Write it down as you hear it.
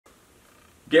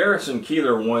Garrison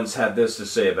Keillor once had this to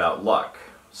say about luck.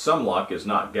 Some luck is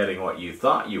not getting what you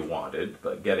thought you wanted,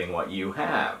 but getting what you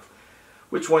have,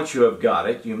 which once you have got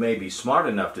it, you may be smart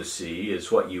enough to see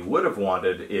is what you would have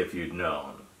wanted if you'd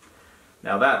known.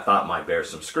 Now that thought might bear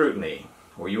some scrutiny.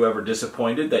 Were you ever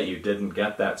disappointed that you didn't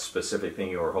get that specific thing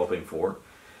you were hoping for?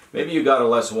 Maybe you got a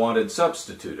less wanted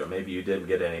substitute, or maybe you didn't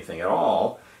get anything at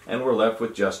all and were left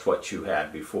with just what you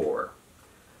had before.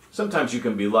 Sometimes you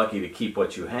can be lucky to keep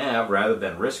what you have rather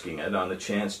than risking it on the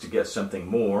chance to get something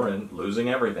more and losing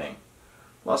everything.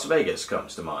 Las Vegas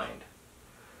comes to mind.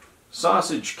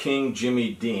 Sausage King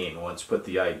Jimmy Dean once put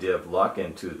the idea of luck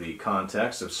into the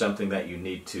context of something that you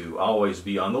need to always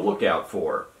be on the lookout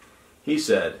for. He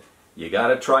said, "You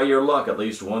gotta try your luck at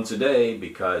least once a day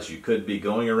because you could be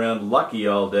going around lucky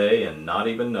all day and not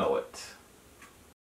even know it."